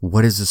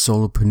What is a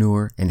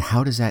solopreneur and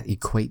how does that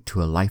equate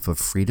to a life of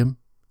freedom?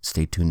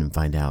 Stay tuned and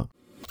find out.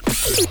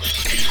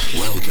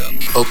 Welcome.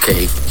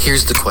 Okay,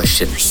 here's the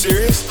question. You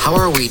serious? How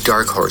are we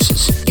dark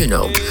horses? You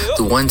know,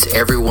 the ones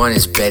everyone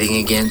is betting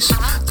against,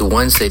 the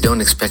ones they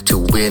don't expect to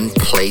win,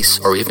 place,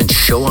 or even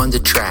show on the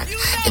track,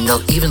 and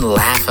they'll even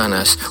laugh on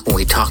us when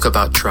we talk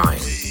about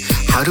trying.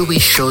 How do we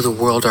show the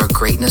world our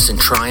greatness and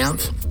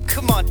triumph?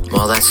 Come on.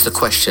 Well, that's the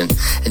question,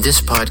 and this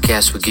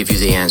podcast will give you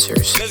the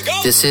answers. Let's go.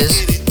 This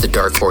is The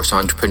Dark Horse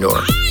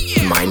Entrepreneur.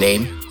 My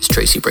name is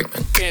Tracy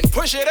Brinkman. And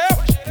push it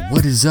up.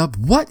 What is up?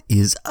 What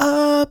is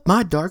up,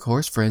 my dark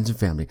horse friends and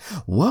family?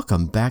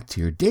 Welcome back to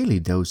your daily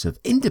dose of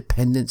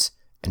independence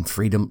and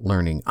freedom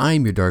learning.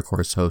 I'm your dark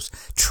horse host,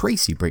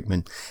 Tracy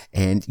Brinkman,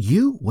 and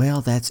you,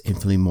 well, that's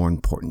infinitely more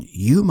important.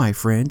 You, my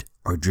friend,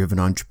 are a driven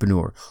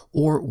entrepreneur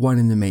or one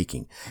in the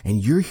making,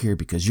 and you're here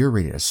because you're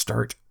ready to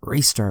start,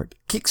 restart,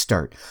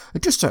 kickstart, or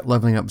just start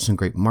leveling up with some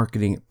great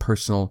marketing,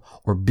 personal,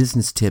 or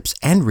business tips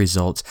and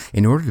results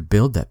in order to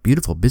build that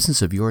beautiful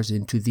business of yours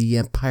into the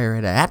empire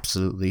it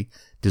absolutely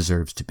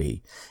deserves to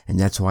be. And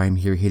that's why I'm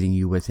here hitting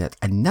you with yet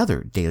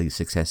another daily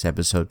success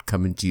episode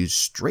coming to you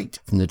straight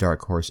from the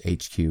Dark Horse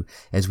HQ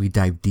as we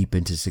dive deep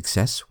into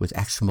success with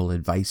actionable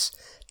advice,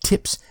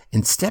 tips,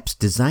 and steps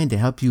designed to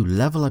help you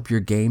level up your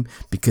game,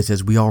 because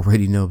as we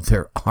already know,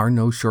 there are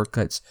no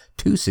shortcuts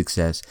to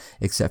success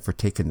except for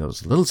taking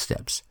those little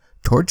steps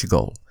towards your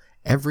goal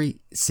every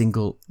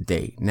single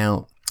day.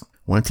 Now, I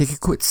want to take a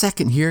quick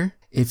second here.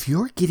 If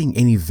you're getting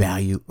any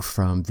value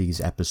from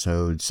these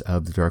episodes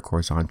of the Dark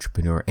Horse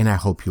Entrepreneur, and I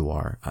hope you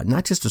are,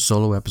 not just the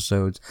solo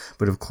episodes,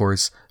 but of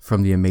course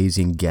from the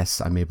amazing guests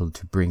I'm able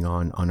to bring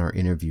on our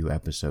interview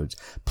episodes,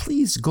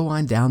 please go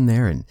on down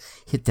there and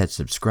hit that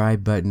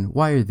subscribe button.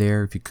 While you're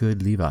there, if you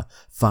could, leave a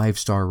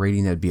 5-star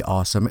rating, that'd be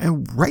awesome,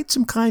 and write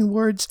some kind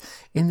words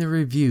in the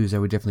reviews. I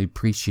would definitely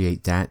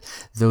appreciate that.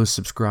 Those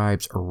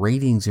subscribes,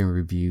 ratings, and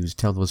reviews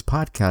tell those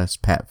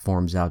podcast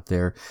platforms out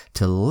there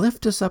to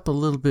lift us up a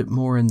little bit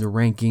more in the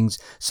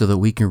rankings so that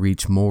we can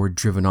reach more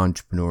driven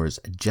entrepreneurs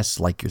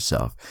just like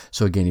yourself.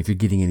 So again, if you're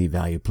getting any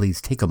value,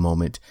 please take a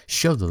moment,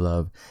 show the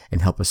love,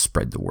 and help us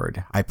spread the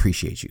word. I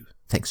appreciate you.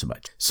 Thanks so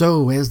much.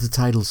 So, as the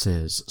title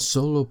says,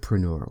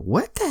 solopreneur.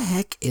 What the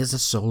heck is a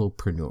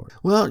solopreneur?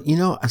 Well, you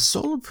know, a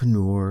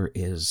solopreneur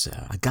is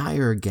a guy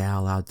or a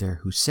gal out there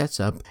who sets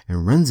up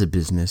and runs a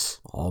business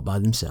all by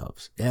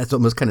themselves. Yeah, it's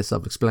almost kind of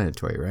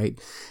self-explanatory, right?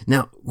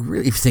 Now,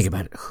 really, if you think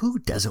about it, who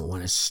doesn't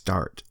want to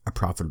start a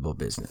profitable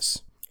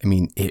business? I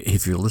mean,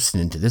 if you're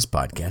listening to this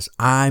podcast,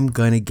 I'm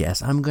going to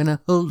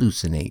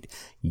hallucinate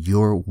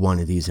you're one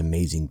of these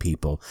amazing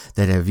people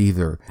that have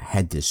either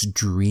had this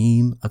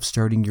dream of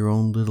starting your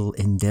own little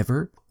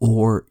endeavor,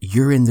 or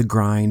you're in the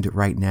grind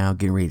right now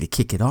getting ready to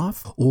kick it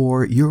off,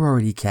 or you're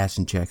already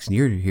cashing checks and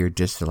you're here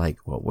just to like,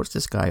 well, what's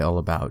this guy all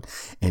about?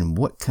 And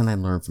what can I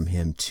learn from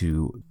him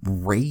to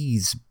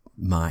raise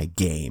my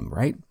game,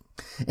 right?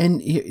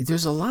 And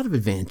there's a lot of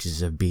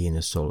advantages of being a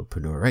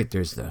solopreneur, right?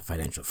 There's the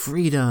financial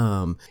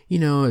freedom, you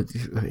know,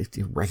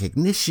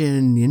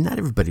 recognition. Not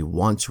everybody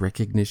wants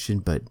recognition,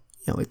 but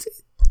you know,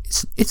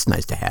 it's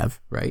nice to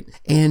have, right?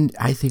 And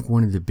I think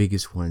one of the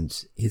biggest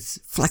ones is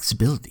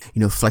flexibility.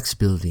 You know,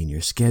 flexibility in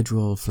your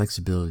schedule,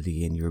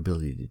 flexibility in your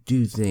ability to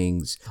do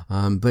things.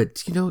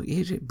 But you know,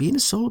 being a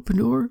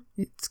solopreneur,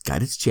 it's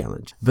got its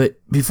challenge. But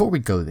before we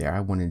go there,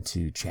 I wanted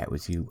to chat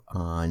with you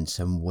on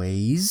some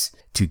ways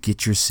to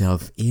get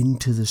yourself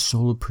into the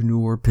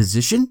solopreneur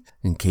position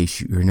in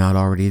case you're not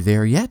already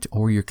there yet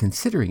or you're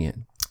considering it.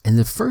 And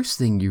the first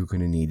thing you're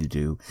going to need to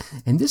do,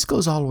 and this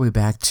goes all the way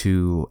back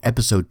to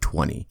episode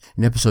 20.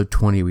 In episode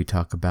 20, we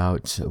talk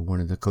about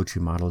one of the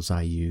coaching models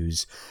I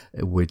use,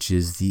 which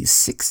is the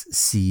 6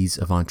 C's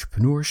of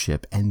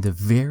entrepreneurship. And the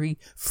very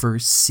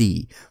first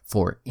C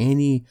for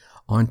any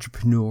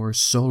entrepreneur,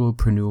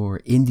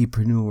 solopreneur,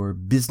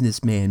 indiepreneur,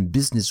 businessman,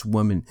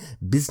 businesswoman,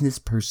 business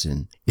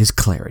person is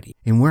clarity.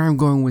 And where I'm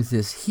going with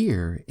this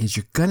here is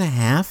you're going to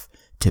have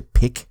to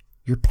pick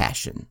your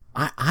passion.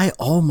 I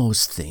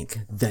almost think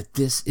that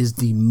this is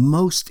the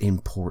most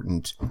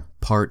important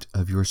part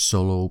of your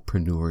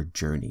solopreneur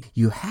journey.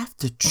 You have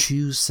to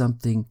choose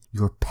something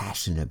you're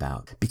passionate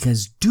about,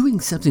 because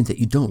doing something that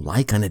you don't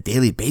like on a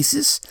daily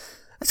basis,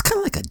 that's kind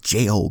of like a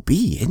job,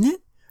 isn't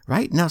it?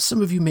 Right? Now,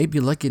 some of you may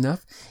be lucky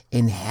enough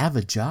and have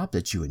a job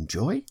that you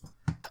enjoy.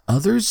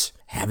 Others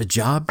have a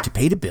job to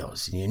pay the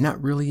bills and you're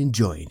not really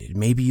enjoying it.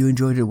 Maybe you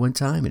enjoyed it one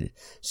time and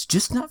it's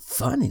just not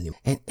fun anymore.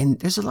 And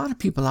there's a lot of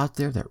people out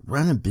there that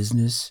run a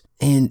business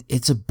and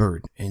it's a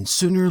burden. And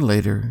sooner or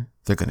later,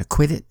 they're going to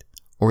quit it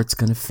or it's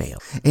going to fail.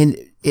 And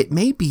it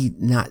may be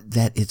not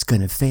that it's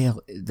going to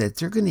fail, that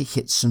they're going to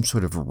hit some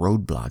sort of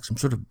roadblock, some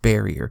sort of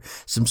barrier,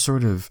 some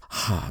sort of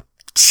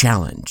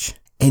challenge.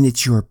 And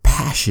it's your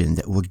passion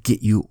that will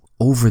get you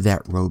over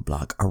that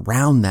roadblock,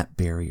 around that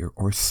barrier,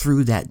 or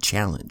through that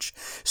challenge.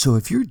 So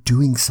if you're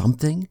doing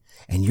something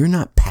and you're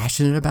not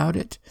passionate about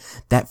it,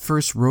 that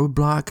first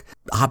roadblock,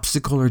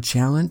 obstacle, or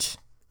challenge,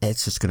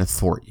 it's just going to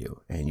thwart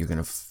you and you're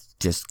going to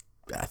just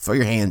throw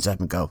your hands up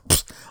and go,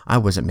 I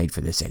wasn't made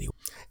for this anyway.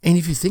 And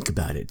if you think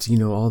about it,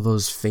 all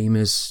those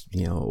famous,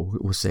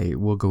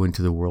 we'll go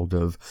into the world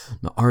of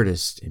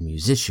artists and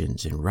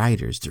musicians and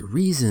writers. The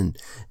reason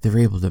they're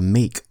able to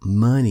make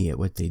money at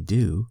what they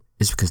do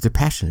is because they're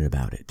passionate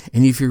about it.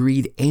 And if you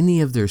read any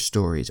of their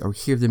stories or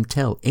hear them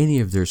tell any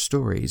of their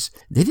stories,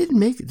 they didn't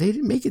make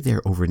it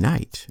there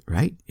overnight,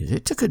 right?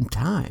 It took them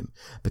time,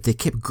 but they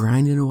kept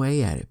grinding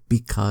away at it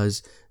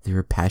because they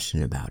were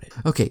passionate about it.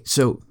 Okay,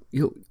 so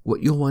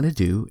what you'll want to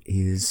do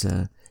is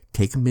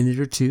take a minute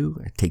or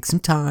two, take some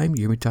time.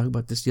 You heard me talk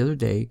about this the other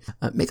day.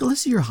 Make a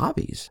list of your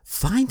hobbies.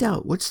 Find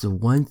out what's the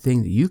one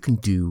thing that you can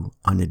do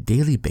on a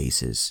daily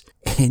basis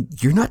and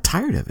you're not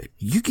tired of it.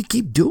 You could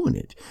keep doing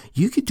it.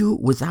 You could do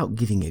it without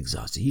getting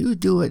exhausted. You could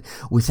do it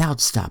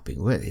without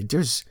stopping.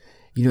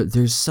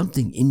 There's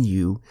something in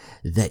you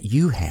that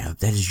you have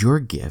that is your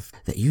gift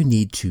that you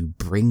need to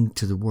bring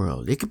to the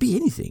world. It could be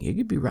anything. It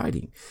could be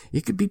writing.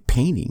 It could be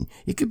painting.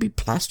 It could be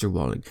plaster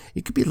walling.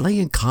 It could be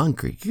laying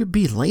concrete. It could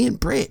be laying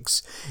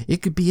bricks.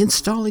 It could be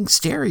installing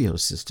stereo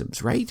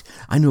systems, right?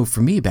 I know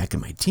for me back in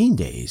my teen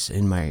days,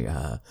 in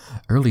my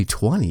early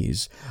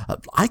 20s,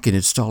 I could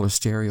install a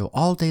stereo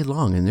all day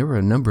long. And there were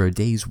a number of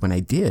days when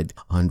I did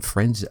on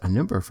a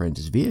number of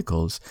friends'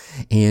 vehicles,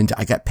 and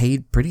I got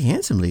paid pretty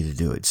handsomely to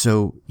do it.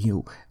 So,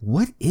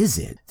 what is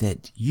it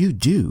that you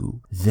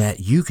do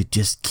that you could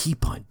just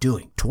keep on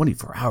doing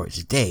 24 hours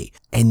a day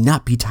and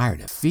not be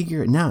tired of?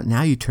 Figure it out.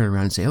 Now you turn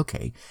around and say,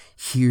 okay,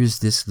 here's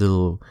this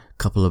little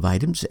couple of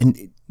items.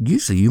 And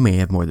usually you may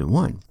have more than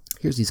one.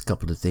 Here's these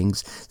couple of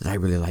things that I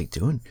really like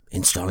doing.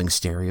 Installing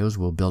stereos,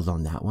 we'll build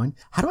on that one.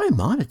 How do I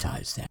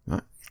monetize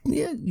that?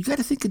 Yeah, you got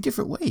to think of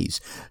different ways.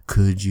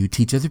 Could you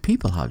teach other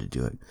people how to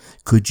do it?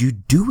 Could you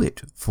do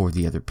it for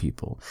the other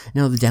people?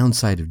 Now, the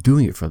downside of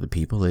doing it for other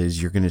people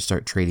is you're going to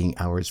start trading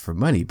hours for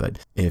money.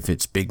 But if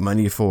it's big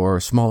money for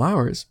small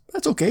hours,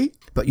 that's okay.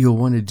 But you'll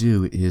want to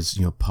do is,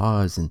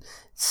 pause and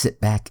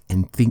sit back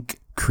and think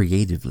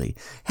creatively.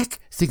 Heck,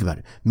 think about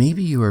it.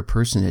 Maybe you're a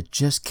person that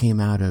just came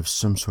out of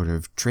some sort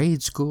of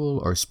trade school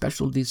or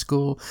specialty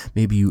school.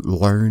 Maybe you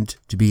learned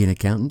to be an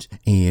accountant,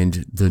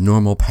 and the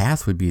normal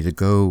path would be to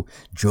go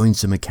join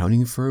some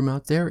accounting firm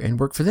out there and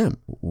work for them.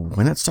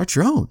 Why not start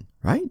your own?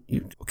 Right?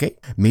 Okay.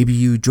 Maybe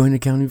you join an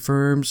accounting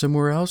firm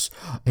somewhere else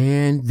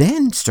and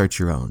then start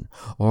your own.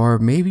 Or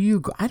maybe you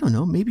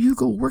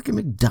go work at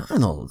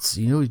McDonald's,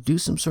 do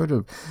some sort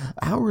of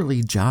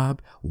hourly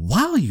job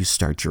while you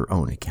start your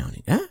own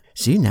accounting. Huh?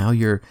 See, now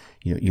you're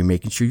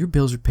making sure your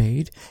bills are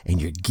paid and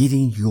you're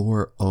getting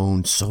your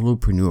own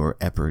solopreneur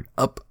effort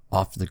up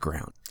off the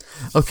ground.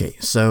 Okay,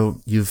 so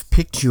you've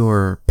picked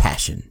your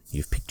passion.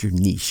 You've picked your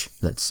niche,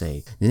 let's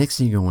say. The next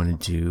thing you're going to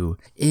want to do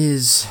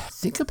is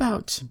think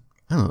about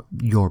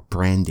your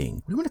branding.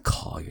 What do you want to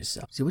call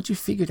yourself? See, once you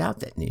figured out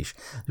that niche,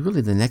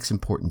 really the next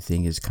important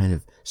thing is kind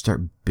of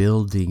start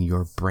building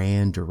your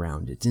brand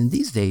around it. And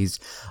these days,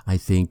 I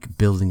think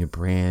building a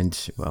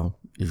brand,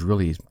 is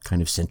really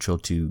kind of central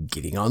to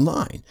getting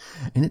online.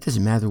 And it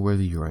doesn't matter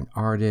whether you're an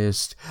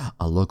artist,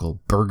 a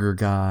local burger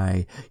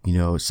guy,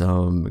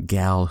 some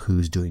gal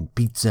who's doing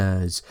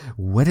pizzas,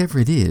 whatever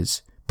it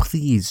is,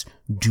 please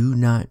do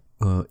not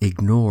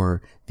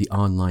ignore the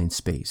online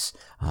space.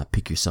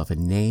 Pick yourself a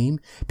name.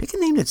 Pick a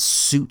name that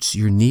suits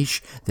your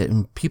niche, that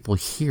when people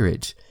hear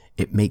it,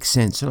 it makes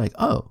sense. They're like,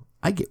 oh,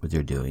 I get what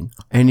they're doing.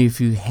 And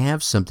if you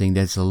have something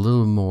that's a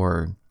little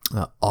more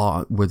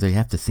where they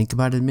have to think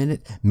about it a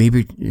minute,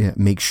 maybe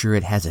make sure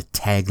it has a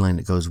tagline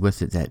that goes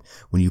with it, that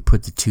when you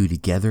put the two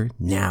together,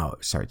 now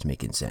it starts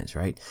making sense,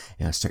 right?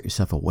 Start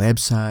yourself a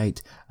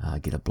website,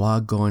 get a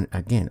blog going.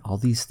 Again, all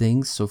these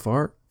things so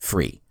far,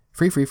 free.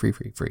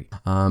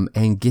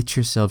 And get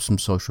yourself some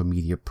social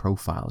media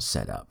profiles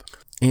set up.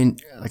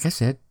 And like I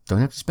said, don't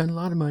have to spend a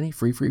lot of money.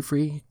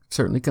 Free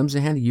certainly comes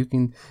in handy. You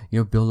can,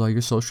 build all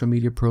your social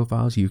media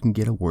profiles. You can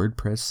get a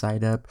WordPress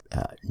site up,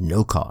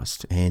 no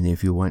cost. And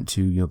if you want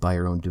to, buy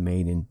your own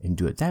domain and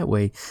do it that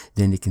way,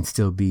 then it can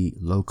still be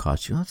low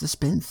cost. You don't have to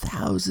spend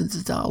thousands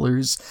of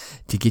dollars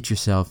to get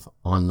yourself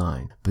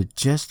online. But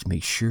just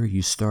make sure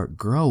you start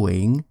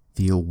growing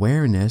the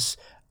awareness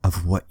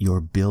of what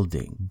you're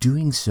building.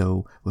 Doing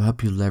so will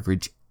help you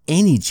leverage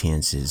any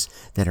chances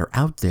that are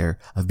out there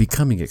of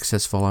becoming a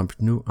successful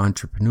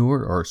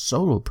entrepreneur or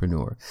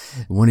solopreneur.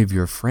 One of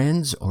your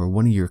friends or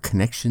one of your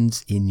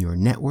connections in your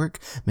network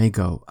may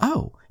go,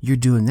 oh, you're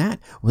doing that?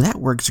 Well, that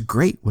works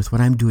great with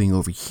what I'm doing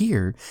over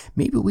here.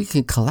 Maybe we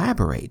can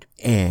collaborate.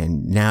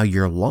 And now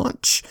your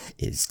launch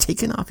is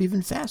taking off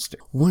even faster.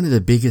 One of the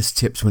biggest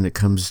tips when it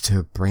comes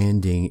to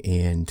branding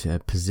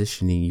and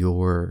positioning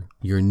your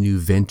new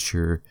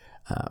venture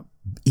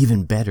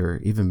even better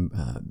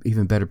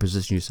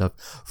position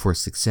yourself for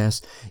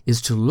success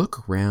is to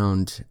look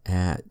around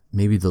at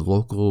maybe the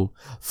local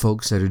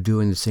folks that are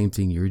doing the same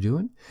thing you're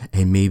doing,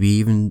 and maybe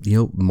even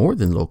more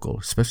than local,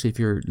 especially if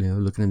you're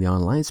looking in the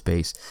online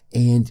space,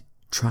 and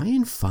try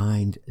and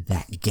find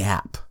that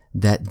gap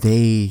that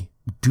they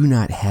do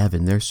not have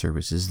in their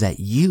services that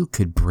you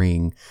could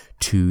bring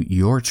to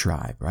your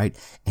tribe, right?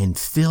 And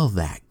fill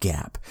that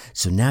gap.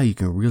 So now you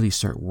can really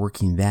start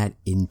working that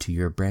into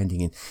your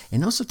branding,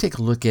 and also take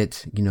a look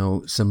at,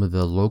 some of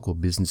the local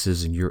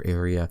businesses in your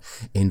area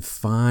and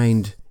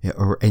find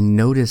and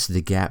notice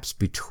the gaps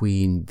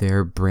between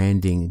their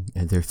branding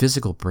and their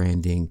physical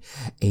branding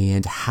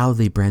and how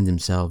they brand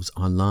themselves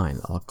online.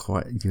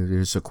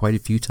 There's quite a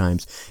few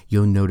times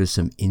you'll notice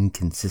some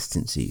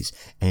inconsistencies,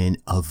 and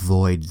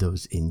avoid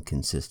those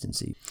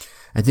inconsistencies.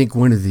 I think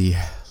one of the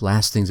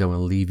last things I want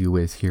to leave you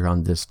with here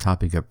on this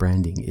topic of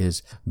branding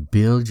is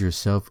build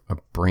yourself a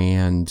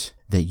brand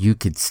that you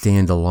could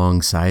stand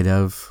alongside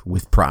of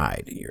with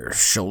pride. Your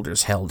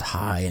shoulders held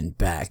high and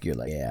back. You're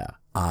like, yeah,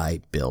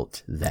 I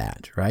built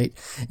that, right?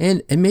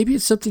 And maybe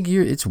it's something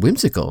it's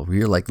whimsical.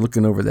 You're like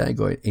looking over that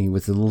going, and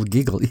with a little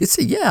giggle, you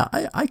say, yeah,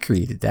 I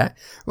created that.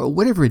 Well,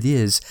 whatever it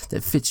is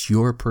that fits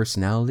your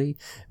personality,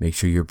 make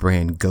sure your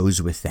brand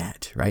goes with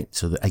that, right?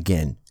 So that,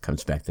 again,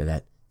 comes back to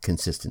that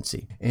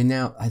consistency. And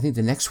now I think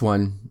the next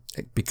one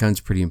becomes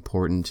pretty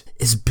important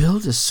is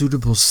build a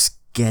suitable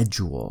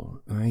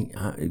schedule, right?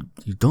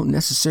 You don't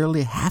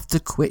necessarily have to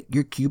quit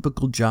your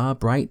cubicle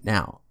job right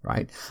now,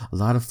 right? A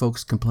lot of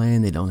folks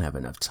complain they don't have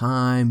enough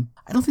time.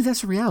 I don't think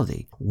that's a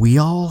reality. We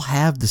all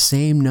have the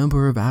same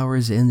number of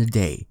hours in the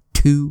day,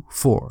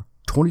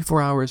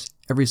 24 hours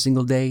every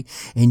single day.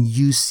 And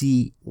you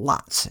see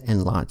lots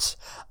and lots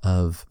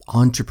of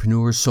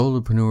entrepreneurs,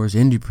 solopreneurs,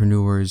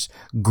 indiepreneurs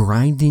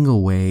grinding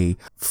away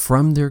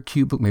from their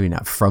cubicle, maybe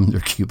not from their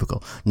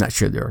cubicle. I'm not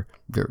sure their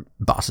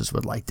bosses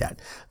would like that.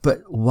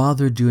 But while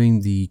they're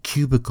doing the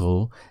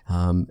cubicle,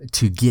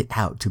 to get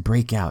out, to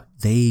break out,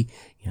 they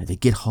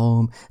get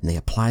home and they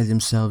apply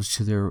themselves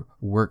to their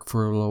work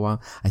for a little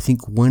while. I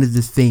think one of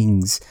the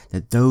things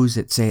that those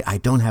that say, I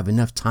don't have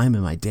enough time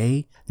in my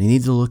day, they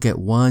need to look at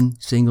one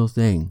single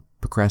thing: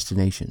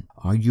 procrastination.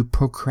 Are you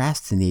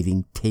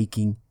procrastinating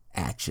taking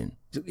action?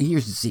 So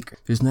here's the secret.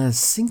 There's not a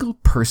single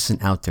person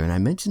out there, and I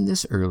mentioned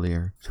this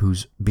earlier,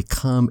 who's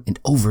become an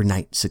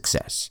overnight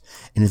success.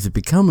 And if they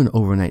become an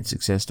overnight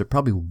success, they're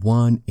probably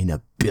 1 in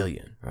a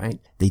billion, right?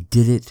 They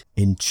did it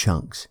in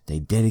chunks. They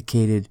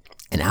dedicated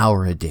an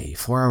hour a day,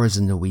 4 hours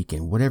in the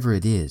weekend, whatever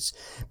it is.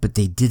 But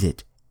they did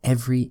it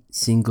every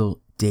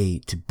single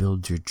day to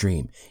build your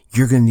dream.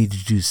 You're going to need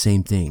to do the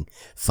same thing.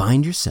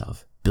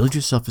 Build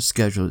yourself a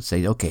schedule that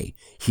says, okay,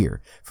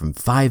 here, from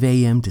 5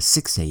 a.m. to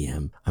 6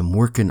 a.m., I'm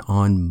working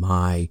on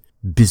my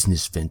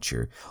business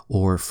venture,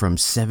 or from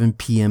 7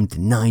 p.m. to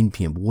 9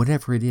 p.m.,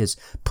 whatever it is.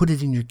 Put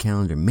it in your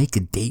calendar. Make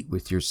a date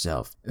with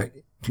yourself.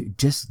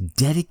 Just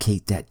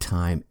dedicate that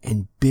time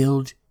and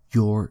build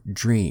your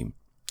dream.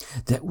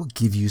 That will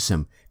give you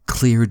some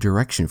clear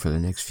direction for the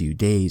next few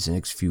days, the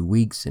next few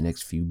weeks, the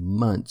next few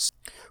months.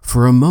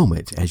 For a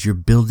moment, as you're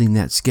building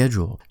that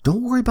schedule,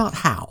 don't worry about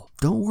how.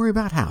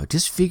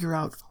 Just figure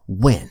out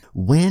when.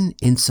 When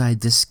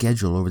inside this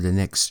schedule over the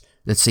next,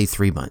 let's say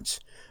 3 months,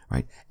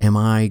 right? Am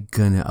I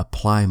going to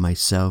apply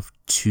myself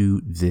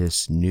to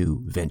this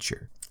new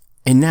venture?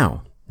 And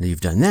now that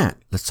you've done that,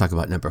 let's talk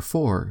about number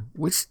 4,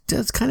 which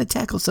does kind of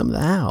tackle some of the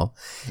how,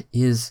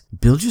 is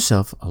build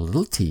yourself a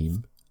little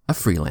team of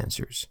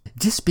freelancers.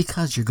 Just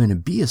because you're going to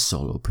be a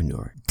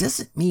solopreneur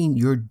doesn't mean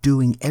you're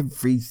doing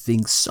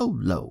everything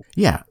solo.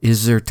 Yeah,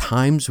 is there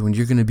times when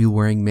you're going to be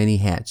wearing many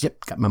hats?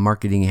 Yep, got my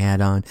marketing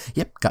hat on.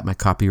 Yep, got my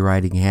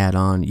copywriting hat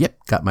on.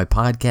 Yep, got my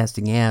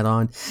podcasting hat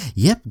on.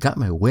 Yep, got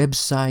my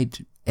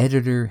website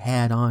editor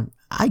hat on.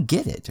 I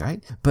get it,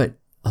 right? But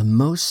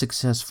most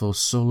successful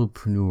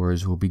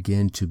solopreneurs will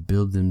begin to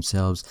build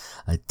themselves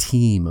a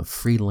team of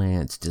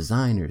freelance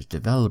designers,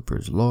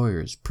 developers,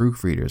 lawyers,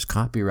 proofreaders,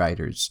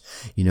 copywriters,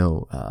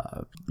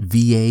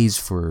 VAs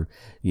for,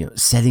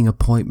 setting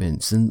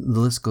appointments, and the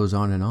list goes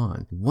on and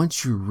on.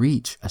 Once you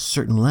reach a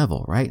certain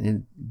level, right,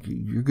 and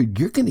you're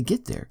going to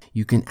get there,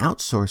 you can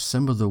outsource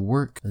some of the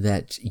work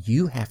that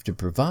you have to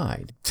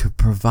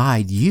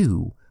provide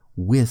you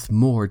with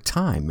more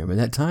time. Remember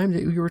that time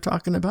that we were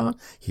talking about?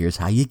 Here's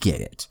how you get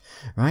it,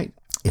 right?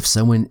 If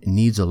someone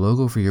needs a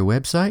logo for your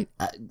website,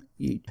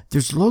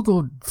 there's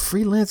logo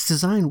freelance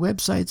design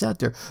websites out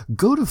there.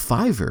 Go to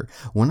Fiverr.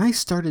 When I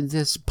started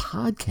this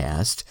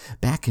podcast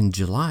back in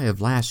July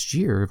of last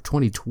year of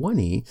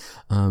 2020,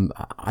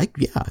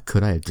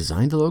 could I have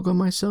designed a logo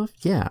myself?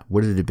 Yeah.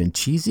 Would it have been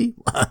cheesy?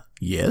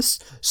 Yes.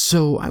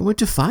 So I went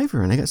to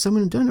Fiverr and I got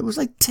someone done. It was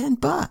like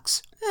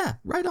 $10. Yeah,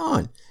 right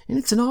on. And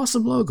it's an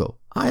awesome logo.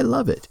 I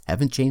love it.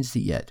 Haven't changed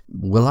it yet.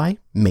 Will I?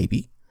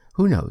 Maybe.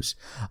 Who knows?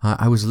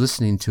 I was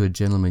listening to a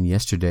gentleman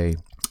yesterday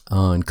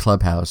on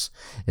Clubhouse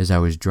as I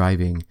was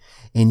driving,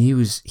 and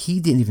he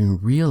didn't even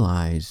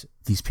realize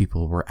these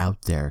people were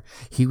out there.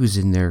 He was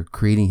in there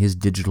creating his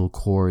digital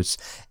course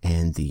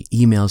and the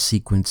email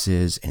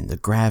sequences and the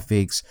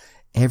graphics,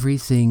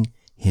 everything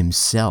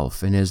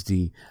himself. And as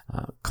the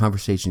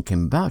conversation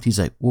came about, he's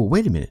like, well,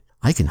 wait a minute.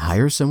 I can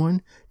hire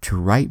someone to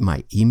write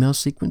my email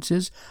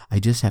sequences. I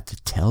just have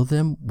to tell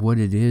them what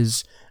it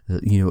is,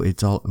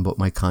 it's all what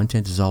my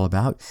content is all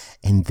about.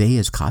 And they,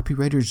 as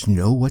copywriters,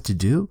 know what to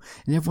do.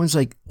 And everyone's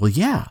like, well,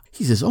 yeah.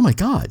 He says, oh my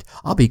God,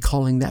 I'll be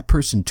calling that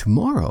person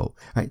tomorrow,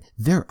 right?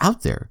 They're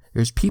out there.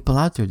 There's people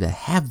out there that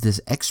have this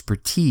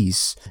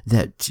expertise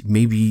that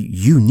maybe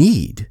you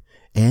need,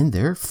 and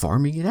they're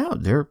farming it out.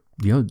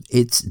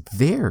 It's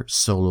their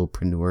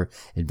solopreneur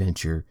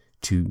adventure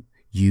to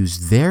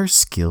use their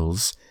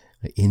skills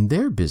in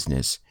their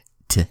business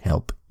to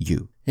help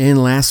you.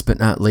 And last but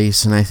not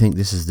least, and I think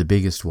this is the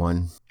biggest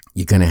one,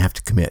 you're going to have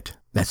to commit.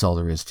 That's all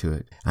there is to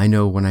it. I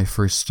know when I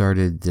first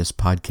started this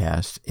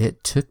podcast,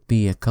 it took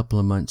me a couple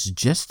of months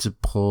just to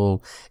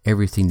pull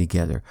everything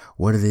together.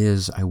 What it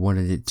is I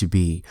wanted it to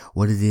be,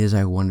 what it is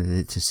I wanted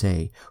it to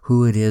say,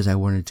 who it is I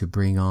wanted to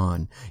bring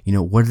on,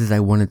 what did I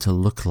want it to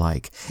look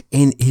like.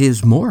 And it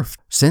has morphed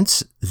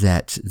since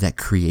that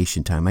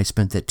creation time. I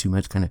spent that 2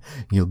 months kind of,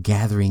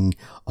 gathering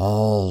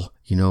all,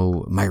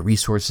 my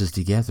resources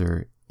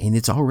together. And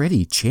it's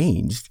already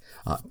changed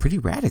pretty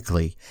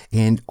radically,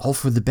 and all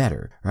for the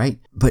better, right?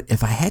 But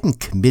if I hadn't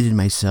committed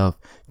myself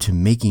to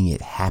making it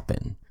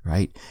happen,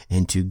 right,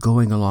 and to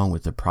going along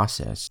with the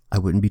process, I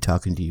wouldn't be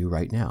talking to you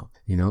right now,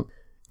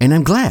 And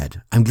I'm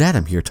glad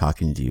I'm here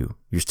talking to you.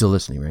 You're still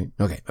listening, right?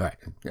 Okay, all right.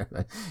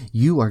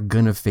 You are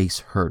going to face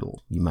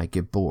hurdles. You might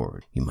get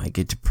bored. You might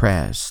get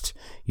depressed.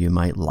 You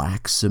might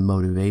lack some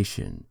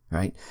motivation,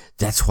 right?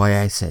 That's why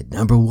I said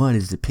number one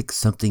is to pick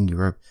something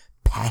you're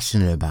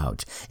passionate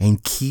about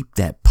and keep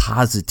that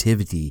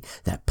positivity,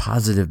 that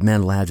positive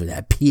mental attitude,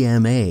 that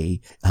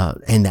PMA,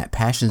 and that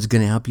passion is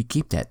going to help you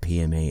keep that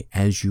PMA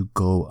as you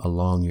go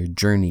along your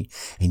journey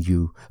and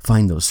you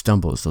find those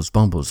stumbles, those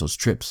bumbles, those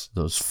trips,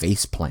 those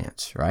face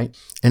plants, right?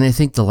 And I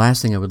think the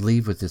last thing I would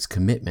leave with this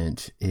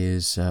commitment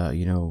is,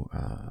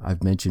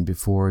 I've mentioned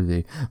before,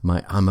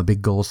 I'm a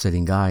big goal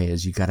setting guy,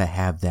 is you got to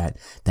have that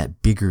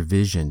bigger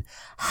vision.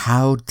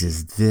 How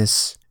does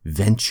this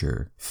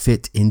venture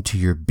fit into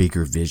your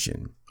bigger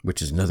vision?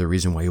 Which is another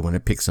reason why you want to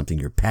pick something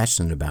you're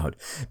passionate about,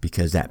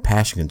 because that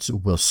passion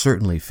will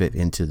certainly fit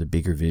into the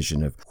bigger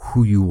vision of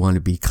who you want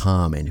to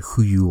become and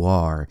who you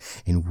are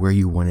and where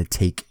you want to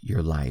take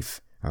your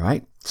life. All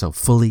right? So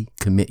fully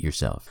commit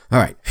yourself. All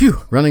right.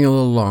 Running a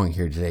little long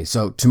here today.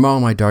 So tomorrow,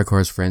 my Dark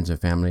Horse friends and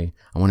family,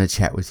 I want to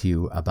chat with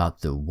you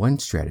about the one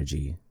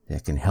strategy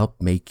that can help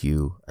make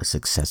you a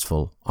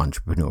successful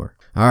entrepreneur.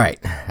 All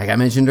right. Like I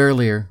mentioned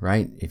earlier,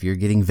 right? If you're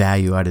getting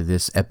value out of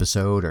this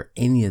episode or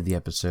any of the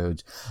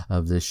episodes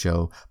of this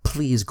show,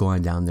 please go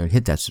on down there and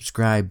hit that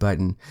subscribe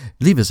button.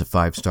 Leave us a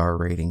 5-star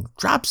rating.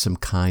 Drop some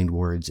kind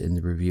words in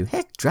the review.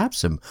 Heck, drop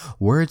some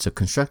words of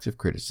constructive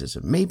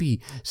criticism.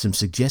 Maybe some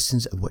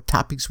suggestions of what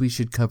topics we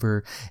should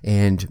cover.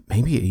 And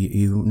maybe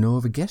you know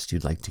of a guest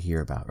you'd like to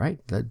hear about,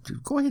 right?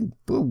 Go ahead.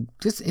 Boom.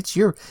 It's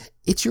your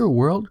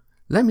world.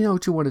 Let me know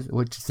what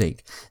you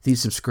think.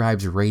 These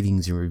subscribes,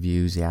 ratings, and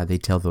reviews, they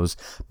tell those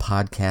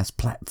podcast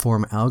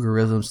platform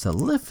algorithms to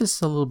lift us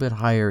a little bit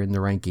higher in the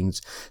rankings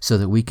so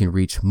that we can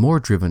reach more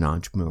driven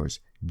entrepreneurs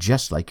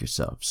just like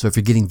yourself. So if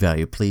you're getting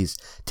value, please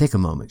take a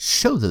moment,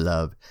 show the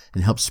love,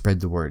 and help spread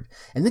the word.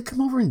 And then come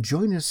over and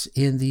join us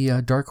in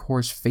the Dark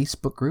Horse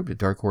Facebook group, the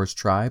Dark Horse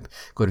Tribe.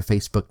 Go to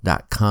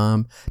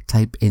facebook.com,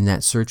 type in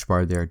that search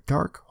bar there,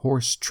 Dark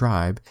Horse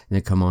Tribe, and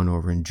then come on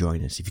over and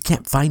join us. If you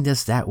can't find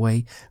us that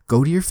way,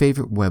 go to your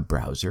favorite web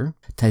browser,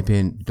 type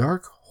in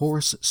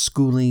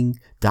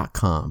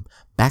darkhorseschooling.com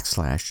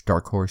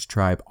 /Dark Horse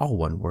Tribe, all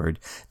one word.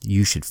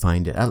 You should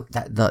find it.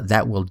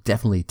 That will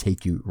definitely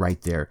take you right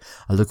there.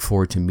 I look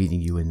forward to meeting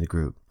you in the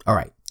group. All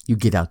right, you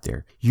get out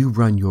there. You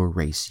run your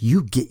race.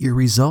 You get your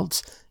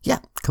results. Yeah,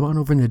 come on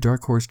over in the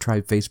Dark Horse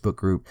Tribe Facebook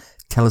group.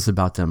 Tell us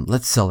about them.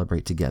 Let's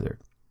celebrate together.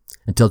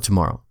 Until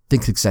tomorrow,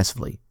 think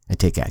successfully and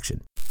take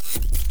action.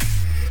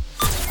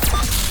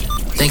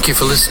 Thank you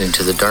for listening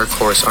to the Dark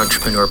Horse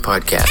Entrepreneur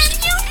Podcast.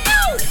 And you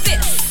know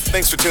this!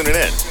 Thanks for tuning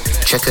in.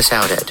 Check us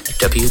out at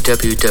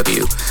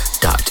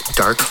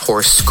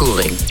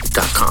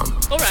www.darkhorseschooling.com.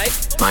 All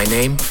right. My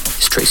name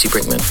is Tracy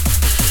Brinkman.